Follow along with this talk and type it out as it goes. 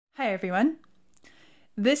Hi everyone.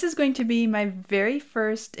 This is going to be my very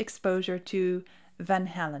first exposure to Van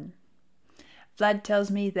Halen. Vlad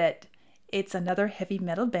tells me that it's another heavy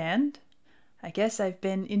metal band. I guess I've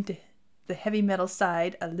been into the heavy metal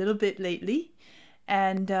side a little bit lately,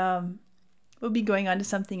 and we'll be going on to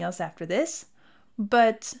something else after this.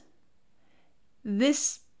 But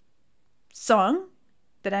this song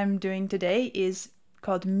that I'm doing today is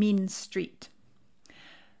called Mean Street.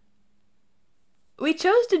 We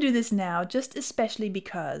chose to do this now just especially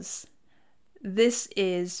because this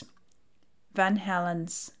is Van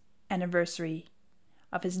Halen's anniversary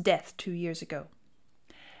of his death 2 years ago.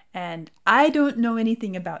 And I don't know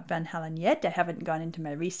anything about Van Halen yet. I haven't gone into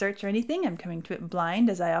my research or anything. I'm coming to it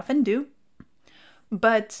blind, as I often do.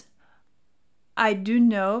 But I do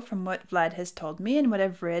know from what Vlad has told me and what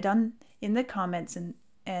I've read in the comments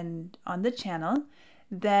and on the channel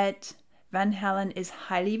that Van Halen is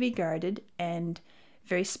highly regarded and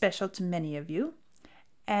very special to many of you.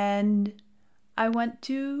 And I want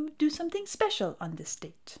to do something special on this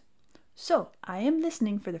date. So I am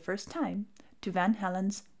listening for the first time to Van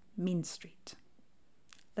Halen's Mean Street.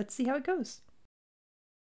 Let's see how it goes.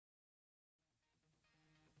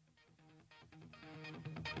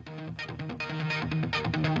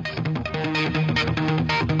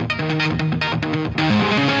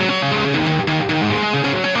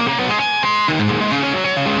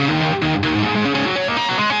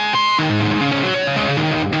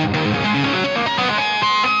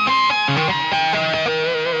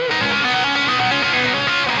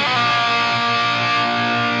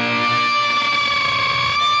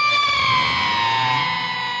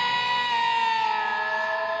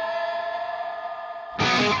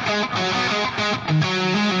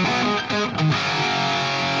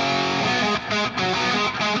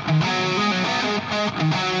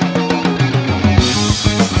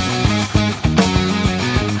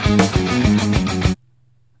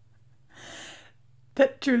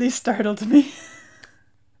 That truly startled me.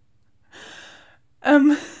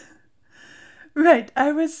 Right,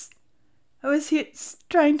 I was here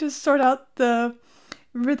trying to sort out the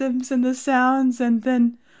rhythms and the sounds, and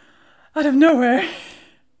then out of nowhere,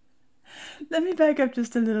 let me back up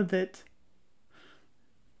just a little bit.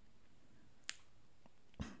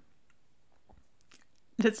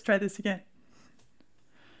 Let's try this again.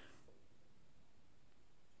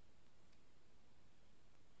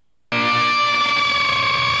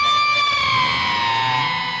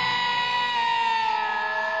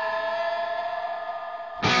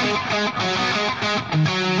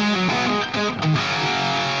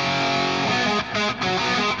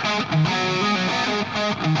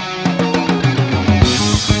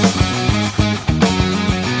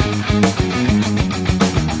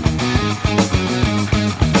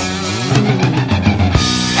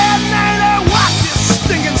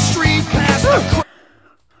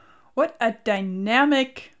 What a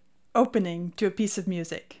dynamic opening to a piece of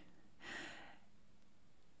music.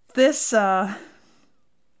 This, from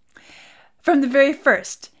the very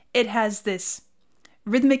first, it has this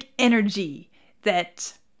rhythmic energy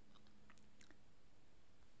that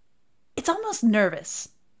it's almost nervous.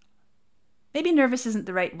 Maybe nervous isn't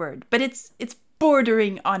the right word, but it's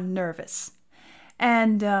bordering on nervous.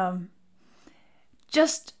 And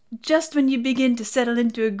just when you begin to settle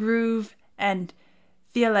into a groove and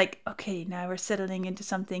feel like, okay, now we're settling into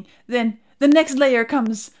something, then the next layer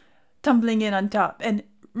comes tumbling in on top. And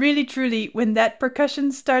really, truly, when that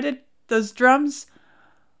percussion started, those drums,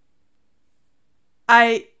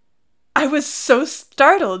 I was so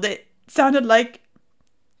startled. It sounded like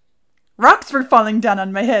rocks were falling down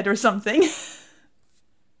on my head or something.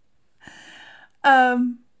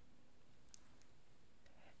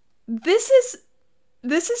 This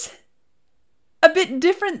is a bit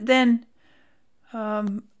different than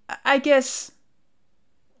I guess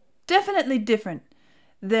definitely different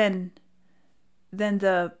than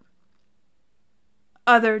the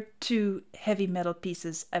other two heavy metal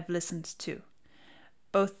pieces I've listened to.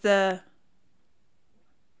 Both the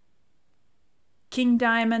King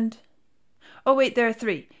Diamond. Oh wait, there are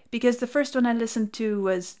three, because the first one I listened to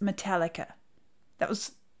was Metallica. That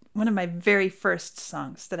was one of my very first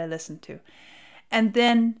songs that I listened to. And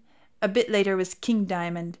then a bit later was King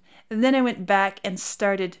Diamond. And then I went back and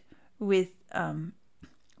started with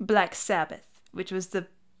Black Sabbath, which was to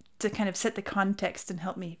kind of set the context and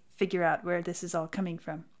help me figure out where this is all coming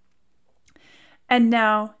from. And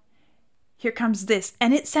now, here comes this,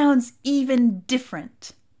 and it sounds even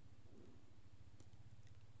different.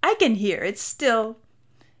 I can hear it's still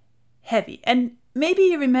heavy. And maybe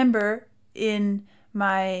you remember when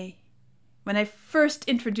I first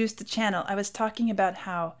introduced the channel, I was talking about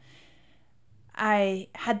how I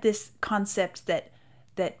had this concept that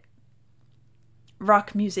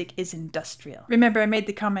rock music is industrial. Remember, I made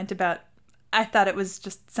the comment about I thought it was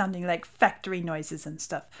just sounding like factory noises and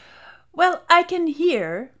stuff. Well, I can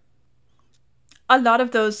hear a lot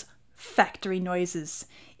of those factory noises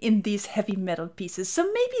in these heavy metal pieces. So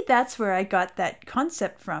maybe that's where I got that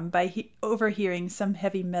concept from, by overhearing some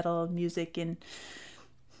heavy metal music in,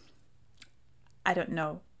 I don't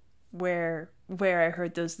know where I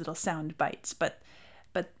heard those little sound bites, but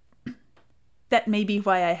that may be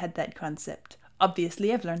why I had that concept.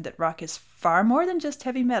 Obviously, I've learned that rock is far more than just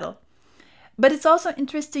heavy metal. But it's also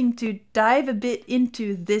interesting to dive a bit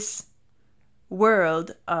into this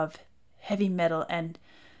world of heavy metal and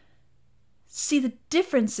see the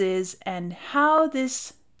differences and how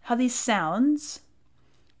these sounds,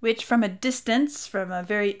 which from a distance, from a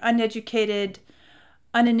very uneducated,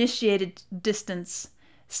 uninitiated distance,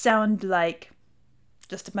 sound like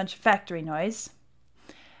just a bunch of factory noise.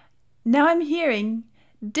 Now I'm hearing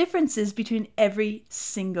differences between every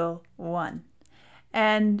single one.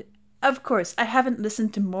 And of course, I haven't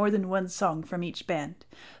listened to more than one song from each band,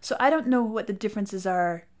 so I don't know what the differences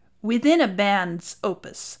are within a band's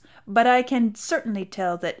opus, but I can certainly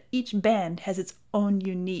tell that each band has its own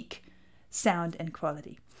unique sound and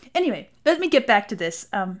quality. Anyway, let me get back to this.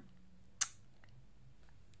 I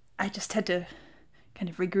just had to kind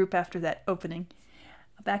of regroup after that opening.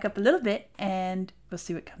 I'll back up a little bit and we'll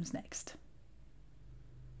see what comes next.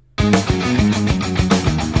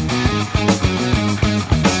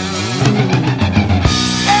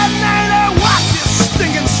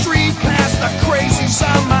 Stinking street past the crazies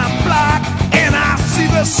on my block, and I see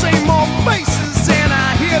the same old faces and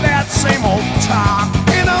I hear that same old talk,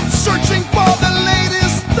 and I'm searching for the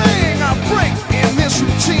latest thing I break in this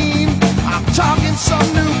routine. I'm talking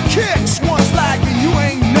some new kicks, ones like you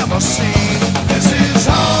ain't never seen. This is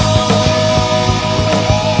home.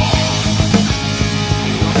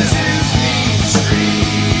 This is Mean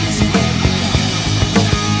Street.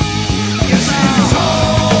 This is home.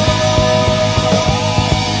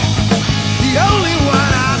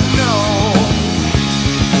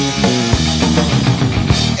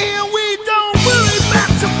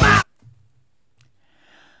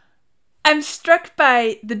 I'm struck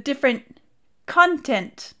by the different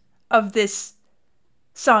content of this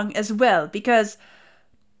song as well, because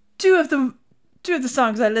two of the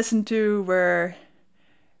songs I listened to were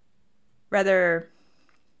rather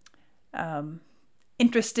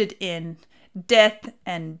interested in death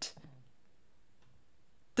and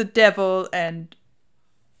the devil, and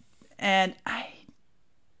I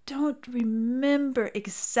don't remember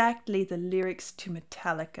exactly the lyrics to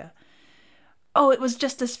Metallica. Oh, it was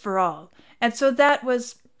Justice for All. And so that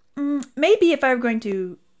was, maybe if I were going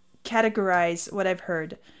to categorize what I've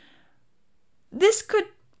heard, this could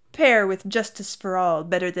pair with Justice for All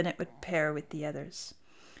better than it would pair with the others.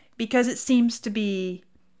 Because it seems to be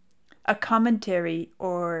a commentary,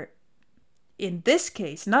 or in this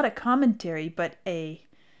case, not a commentary, but a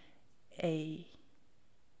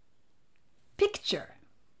picture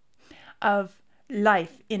of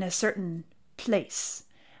life in a certain place.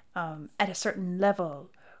 At a certain level,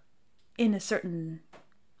 in a certain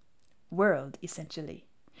world, essentially,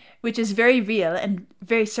 which is very real and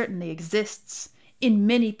very certainly exists in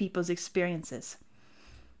many people's experiences.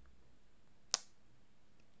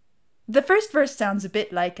 The first verse sounds a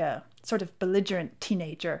bit like a sort of belligerent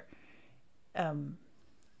teenager,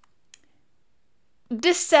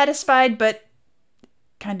 dissatisfied but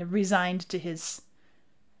kind of resigned to his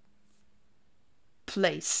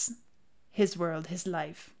place, his world, his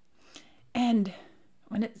life. And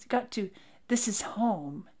when it got to "This is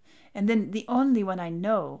home," and then "the only one I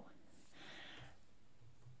know,"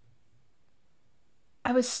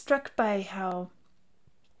 I was struck by how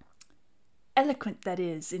eloquent that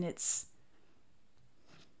is in its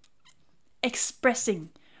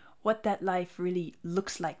expressing what that life really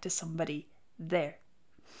looks like to somebody there.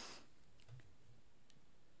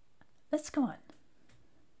 Let's go on.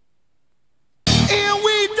 And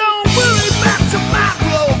we don't really back to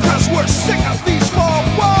macro, cause we're sick of these four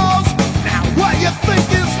walls. Now what you think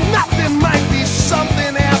is nothing might be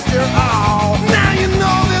something after all. Now you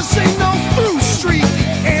know this ain't no through street, the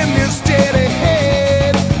end is dead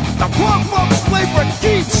ahead. The poor folks play for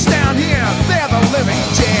keeps down here, they're the living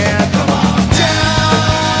dead. Come on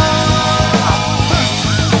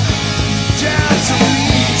down to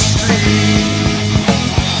Mean Street.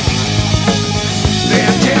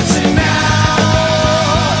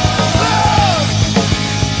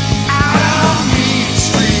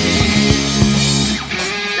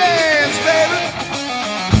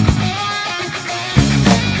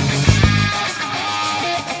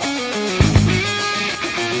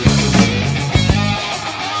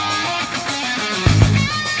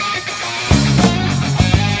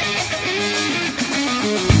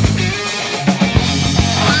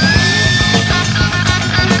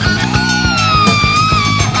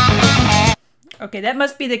 Okay, that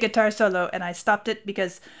must be the guitar solo, and I stopped it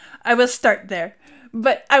because I will start there.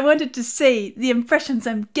 But I wanted to say the impressions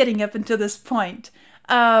I'm getting up until this point.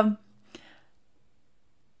 How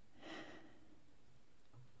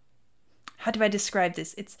do I describe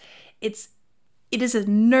this? It is a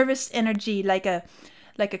nervous energy, like a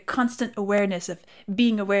constant awareness of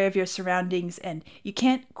being aware of your surroundings, and you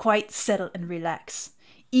can't quite settle and relax,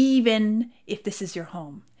 even if this is your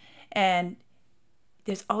home. And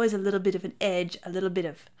there's always a little bit of an edge, a little bit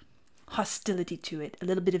of hostility to it, a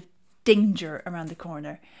little bit of danger around the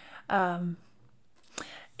corner.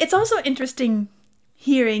 It's also interesting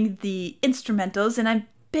hearing the instrumentals, and I'm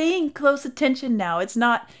paying close attention now. It's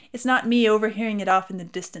not me overhearing it off in the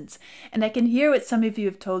distance. And I can hear what some of you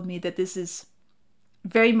have told me, that this is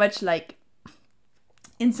very much like,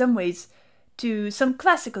 in some ways, to some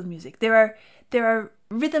classical music. There are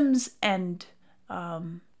rhythms and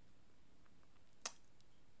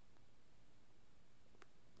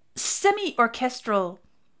semi-orchestral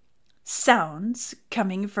sounds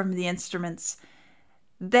coming from the instruments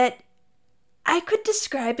that I could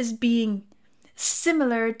describe as being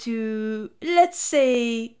similar to, let's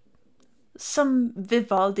say, some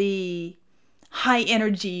Vivaldi high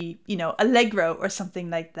energy, allegro or something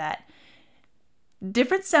like that.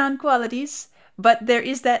 Different sound qualities, but there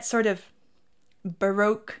is that sort of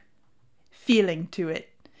Baroque feeling to it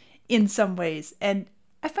in some ways, and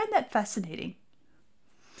I find that fascinating.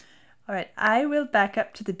 All right, I will back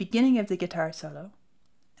up to the beginning of the guitar solo,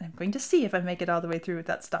 and I'm going to see if I make it all the way through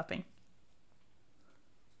without stopping.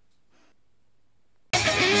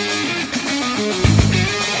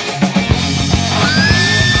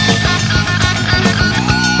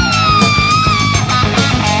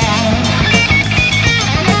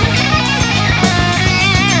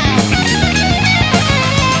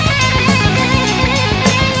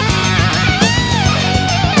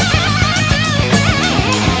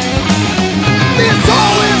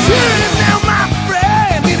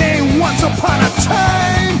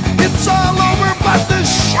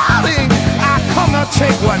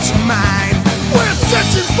 Take what's mine. We're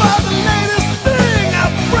searching for the latest thing, a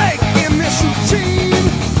break in this routine.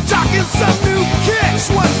 Talking some new kicks,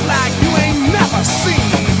 ones like you ain't never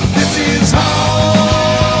seen. This is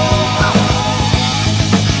home.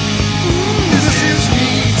 This is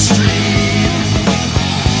Mead Street.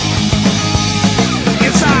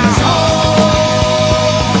 It's our home.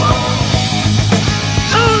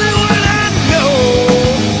 Only one I know.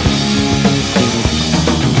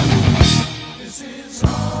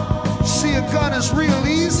 See, a gun is real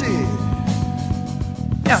easy.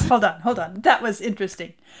 Now, hold on. That was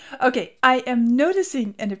interesting. Okay, I am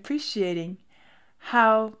noticing and appreciating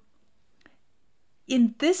how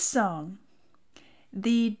in this song,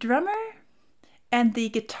 the drummer and the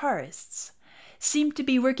guitarists seem to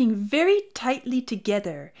be working very tightly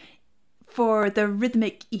together for the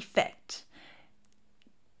rhythmic effect.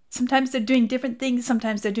 Sometimes they're doing different things,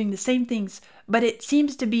 sometimes they're doing the same things, but it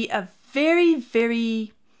seems to be a very,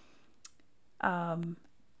 very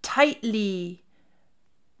tightly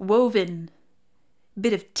woven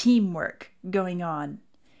bit of teamwork going on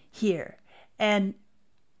here. And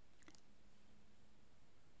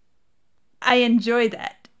I enjoy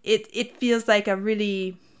that. It feels like a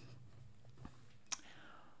really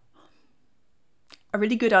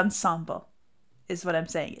good ensemble, is what I'm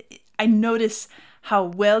saying. I notice how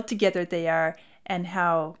well together they are and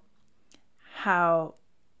how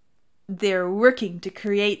they're working to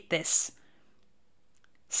create this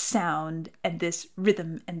sound and this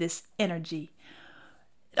rhythm and this energy.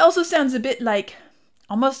 It also sounds a bit like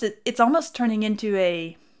it's almost turning into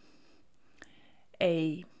a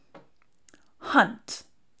hunt,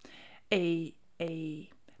 a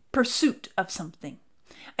pursuit of something.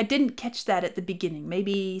 I didn't catch that at the beginning.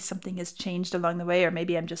 Maybe something has changed along the way, or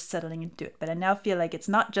maybe I'm just settling into it. But I now feel like it's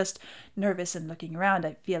not just nervous and looking around.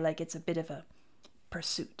 I feel like it's a bit of a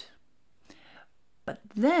pursuit. But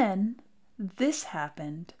then this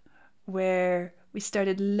happened where we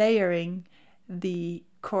started layering the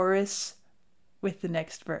chorus with the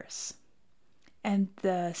next verse. And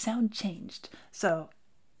the sound changed. So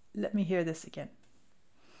let me hear this again.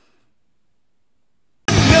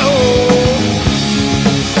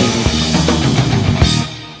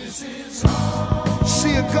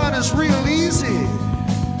 See, a gun is real easy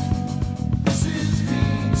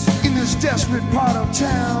in this desperate part of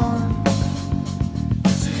town.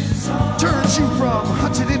 Turns you from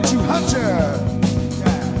hunted into hunter.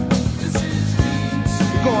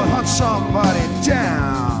 You go and hunt somebody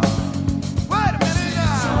down. Wait a minute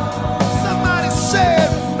now. Somebody said,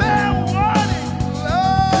 fair warning,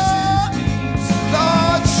 Lord.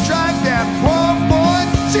 Lord, strike that poor boy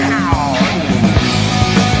down.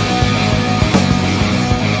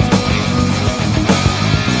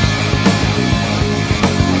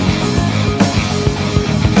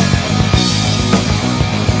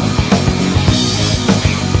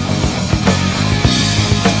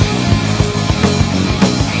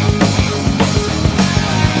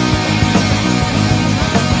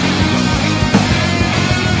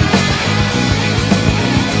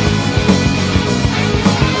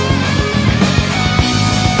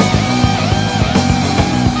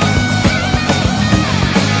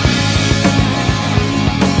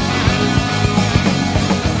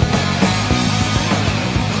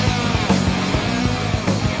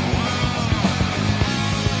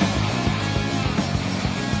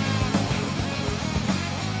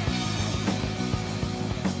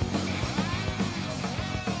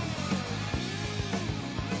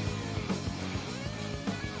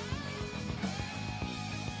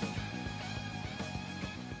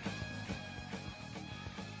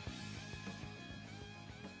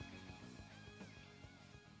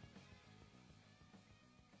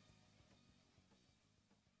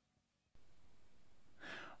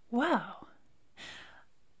 Wow.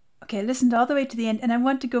 Okay, I listened all the way to the end, and I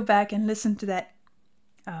want to go back and listen to that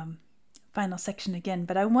final section again,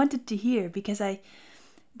 but I wanted to hear, because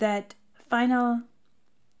that final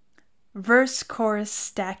verse chorus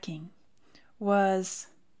stacking was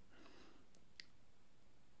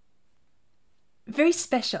very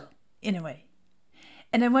special in a way.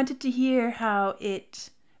 And I wanted to hear how it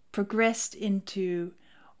progressed into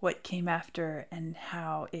what came after and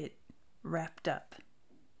how it wrapped up.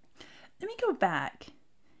 Let me go back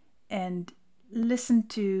and listen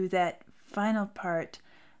to that final part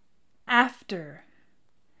after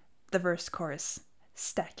the verse chorus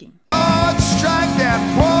stacking. Strike that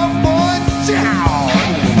poor boy down.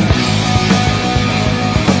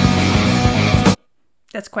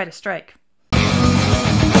 That's quite a strike.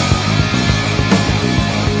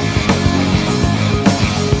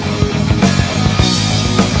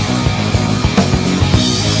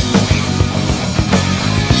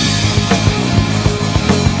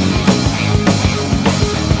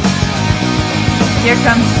 Here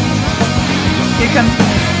comes the music.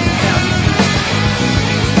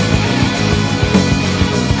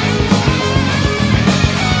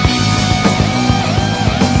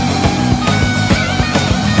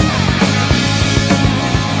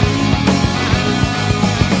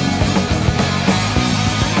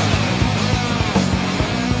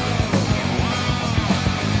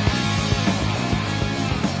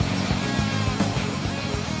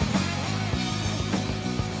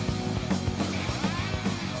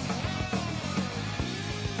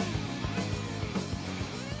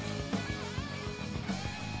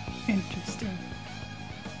 Interesting.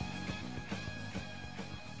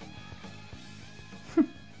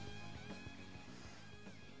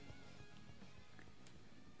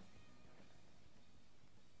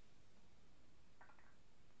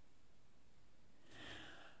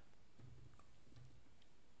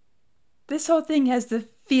 This whole thing has the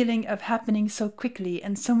feeling of happening so quickly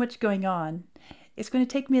and so much going on. It's going to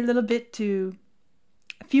take me a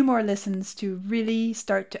few more listens to really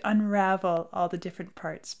start to unravel all the different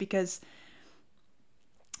parts, because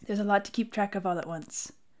there's a lot to keep track of all at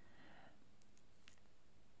once.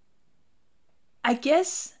 I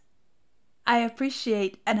guess I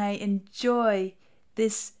appreciate and I enjoy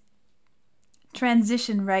this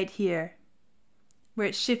transition right here, where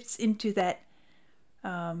it shifts into that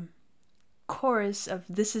chorus of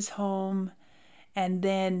 "This is home," and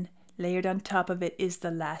then layered on top of it is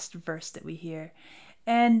the last verse that we hear.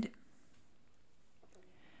 And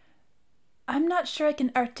I'm not sure I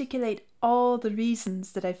can articulate all the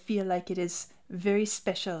reasons that I feel like it is very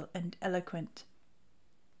special and eloquent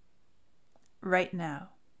right now.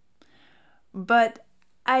 But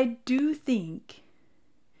I do think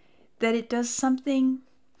that it does something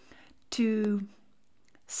to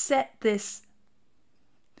set this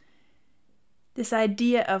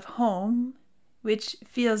idea of home, which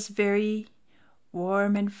feels very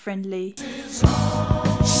warm and friendly.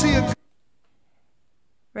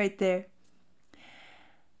 Right there.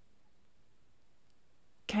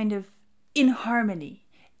 Kind of in harmony.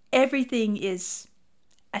 Everything is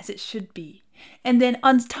as it should be. And then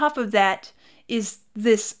on top of that is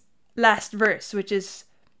this last verse, which is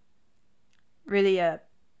really well,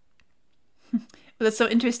 it's so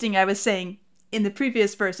interesting. I was saying in the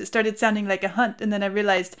previous verse, it started sounding like a hunt, and then I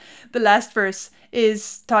realized the last verse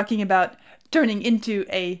is talking about turning into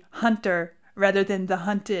a hunter rather than the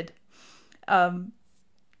hunted.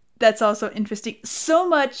 That's also interesting. So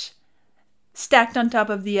much stacked on top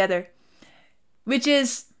of the other, which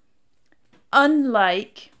is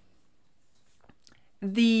unlike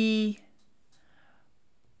the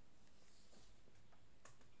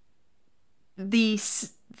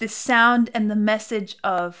sound and the message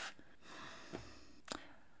of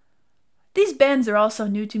these bands are also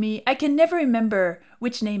new to me. I can never remember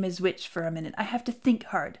which name is which for a minute. I have to think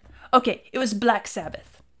hard. Okay, it was Black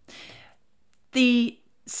Sabbath. The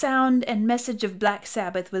sound and message of Black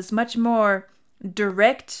Sabbath was much more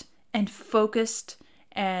direct and focused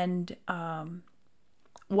and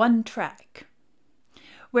one track.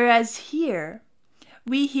 Whereas here,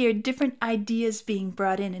 we hear different ideas being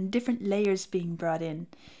brought in and different layers being brought in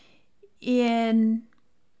a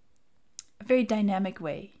very dynamic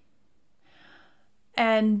way.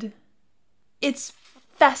 And it's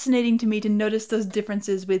fascinating to me to notice those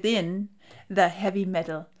differences within the heavy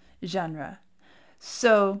metal genre.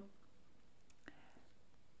 So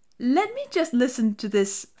let me just listen to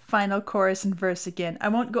this final chorus and verse again. I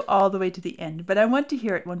won't go all the way to the end, but I want to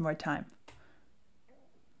hear it one more time.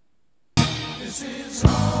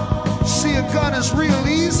 See, a gun is real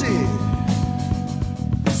easy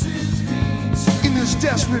in this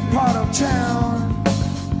desperate part of town.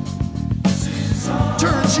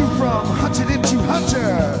 turns you from hunted into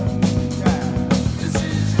hunter.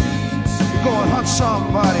 You're gonna hunt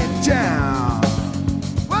somebody down.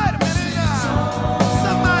 Wait a minute now.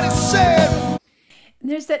 Somebody said. And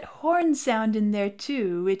there's that horn sound in there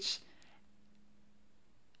too, which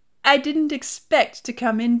I didn't expect to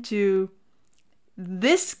come into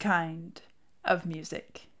this kind of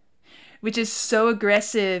music, which is so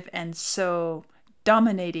aggressive and so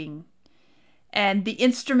dominating. And the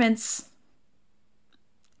instruments,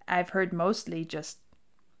 I've heard mostly just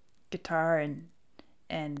guitar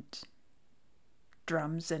and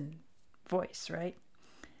drums and voice, right?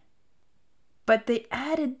 But they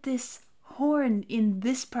added this horn in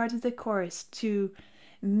this part of the chorus to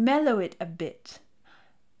mellow it a bit.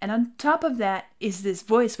 And on top of that is this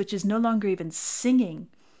voice, which is no longer even singing.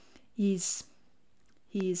 He's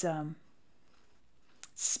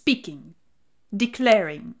speaking,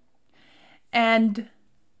 declaring. And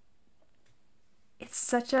it's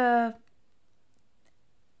such a...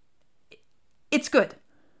 It's good.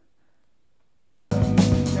 You're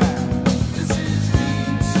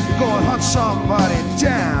gonna hunt somebody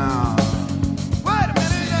down. Wait a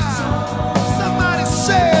minute now. Somebody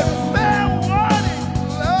said, man, what it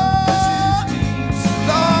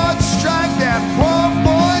Lord, strike that poor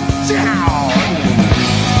boy down.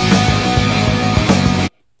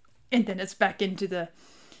 And then it's back into the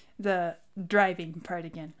driving part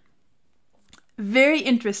again. Very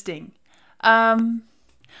interesting. I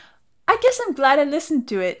guess I'm glad I listened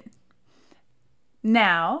to it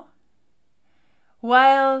now,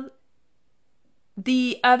 while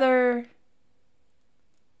the other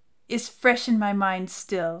is fresh in my mind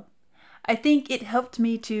still. I think it helped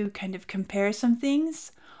me to kind of compare some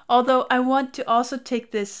things, although I want to also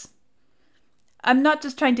take this... I'm not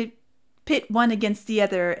just trying to pit one against the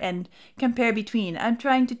other and compare between. I'm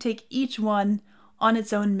trying to take each one on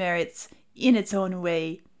its own merits, in its own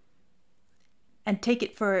way, and take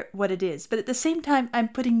it for what it is. But at the same time, I'm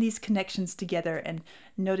putting these connections together and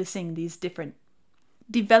noticing these different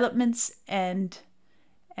developments and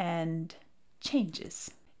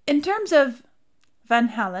changes. In terms of Van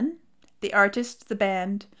Halen, the artist, the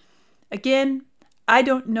band, again, I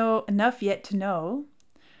don't know enough yet to know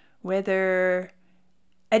whether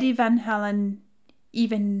Eddie Van Halen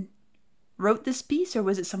even wrote this piece or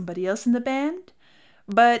was it somebody else in the band.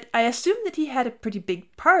 But I assume that he had a pretty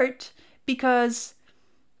big part because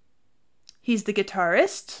he's the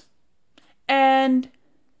guitarist and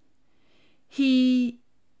the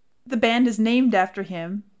band is named after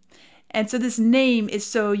him. And so this name is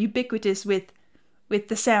so ubiquitous with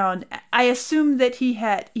the sound. I assume that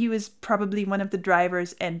he was probably one of the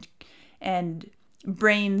drivers and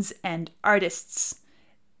brains and artists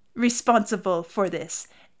responsible for this.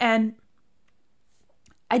 And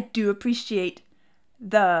I do appreciate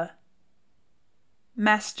the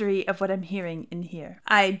mastery of what I'm hearing in here.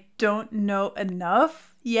 I don't know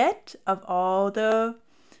enough yet of all the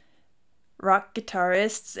rock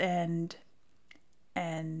guitarists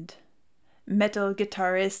and metal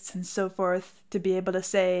guitarists and so forth to be able to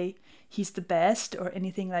say he's the best or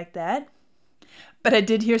anything like that. But I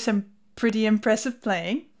did hear some pretty impressive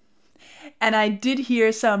playing, and I did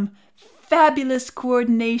hear some fabulous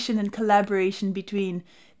coordination and collaboration between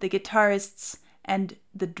the guitarists and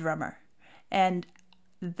the drummer. And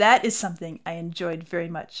that is something I enjoyed very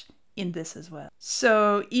much in this as well.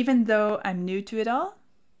 So even though I'm new to it all,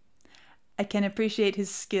 I can appreciate his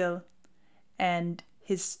skill and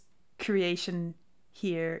his creation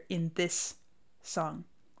here in this song.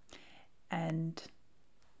 And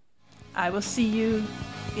I will see you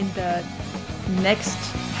in the next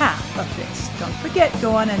half of this. Don't forget,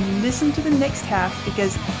 go on and listen to the next half,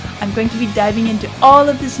 because I'm going to be diving into all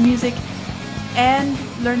of this music and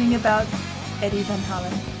learning about Eddie Van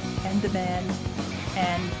Halen and the band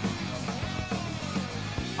and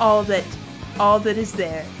all that is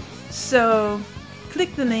there. So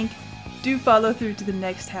click the link, do follow through to the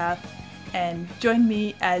next half, and join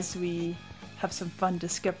me as we have some fun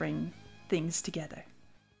discovering things together.